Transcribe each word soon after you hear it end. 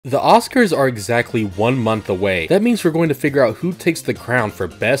The Oscars are exactly 1 month away. That means we're going to figure out who takes the crown for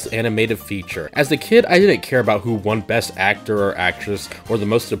Best Animated Feature. As a kid, I didn't care about who won Best Actor or Actress or the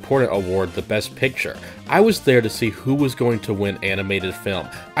most important award, the Best Picture. I was there to see who was going to win animated film.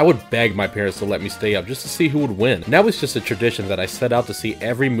 I would beg my parents to let me stay up just to see who would win. Now it's just a tradition that I set out to see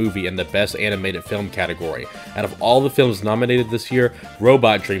every movie in the Best Animated Film category. Out of all the films nominated this year,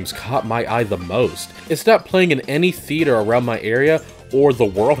 Robot Dreams caught my eye the most. It's not playing in any theater around my area or the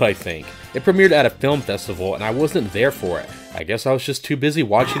world, I think. It premiered at a film festival and I wasn't there for it. I guess I was just too busy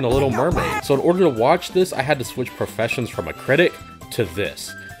watching The Little Mermaid. So in order to watch this, I had to switch professions from a critic to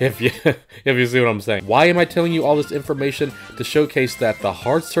this. If you see what I'm saying. Why am I telling you all this information? To showcase that the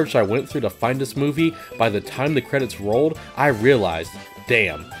hard search I went through to find this movie, by the time the credits rolled, I realized,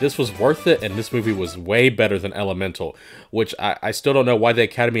 damn, this was worth it, and this movie was way better than Elemental, which I still don't know why the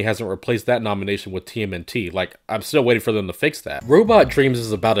Academy hasn't replaced that nomination with TMNT. Like, I'm still waiting for them to fix that. Robot Dreams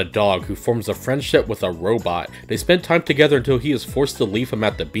is about a dog who forms a friendship with a robot. They spend time together until he is forced to leave him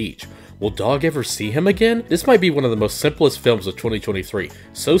at the beach. Will Dog ever see him again? This might be one of the most simplest films of 2023.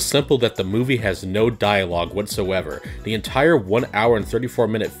 So simple that the movie has no dialogue whatsoever. The entire 1 hour and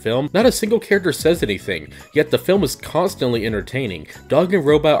 34-minute film, not a single character says anything, yet the film is constantly entertaining. Dog and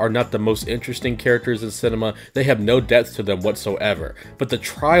Robot are not the most interesting characters in cinema, they have no depth to them whatsoever, but the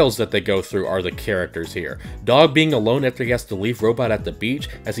trials that they go through are the characters here. Dog being alone after he has to leave Robot at the beach,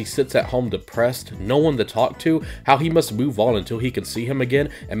 as he sits at home depressed, no one to talk to, how he must move on until he can see him again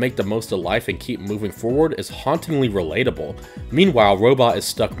and make the most of life and keep moving forward is hauntingly relatable. Meanwhile, Robot is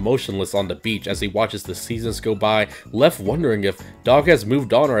stuck motionless on the beach as he watches the seasons go by, left wondering if Dog has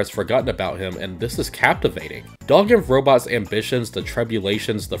moved on or has forgotten about him, and this is captivating. Dog and Robot's ambitions, the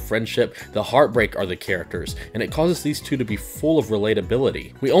tribulations, the friendship, the heartbreak are the characters, and it causes these two to be full of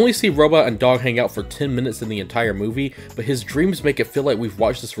relatability. We only see Robot and Dog hang out for 10 minutes in the entire movie, but his dreams make it feel like we've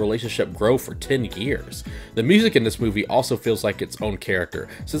watched this relationship grow for 10 years. The music in this movie also feels like its own character.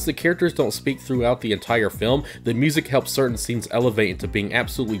 Since the characters don't speak throughout the entire film, the music helps certain scenes elevate into being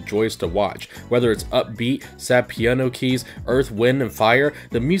absolutely joyous to watch. Whether it's upbeat, sad piano keys, earth, wind, and fire,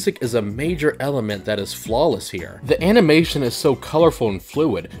 the music is a major element that is flawless here. The animation is so colorful and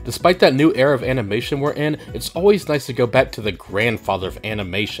fluid. Despite that new era of animation we're in, it's always nice to go back to the grandfather of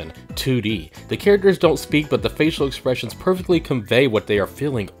animation, 2D. The characters don't speak, but the facial expressions perfectly convey what they are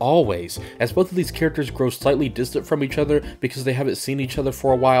feeling always. As both of these characters grow slightly distant from each other because they haven't seen each other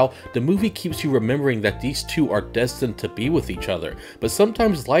for a while, the movie keeps you remembering that these two are destined to be with each other. But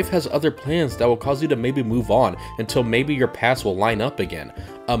sometimes life has other plans that will cause you to maybe move on until maybe your paths will line up again.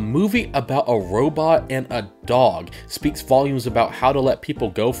 A movie about a robot and a dog speaks volumes about how to let people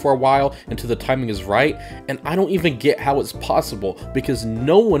go for a while until the timing is right, and I don't even get how it's possible because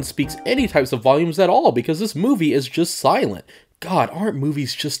no one speaks any types of volumes at all because this movie is just silent. God, aren't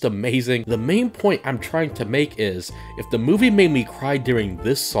movies just amazing? The main point I'm trying to make is, if the movie made me cry during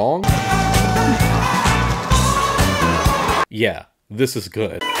this song, yeah, this is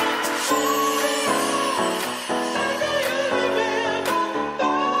good.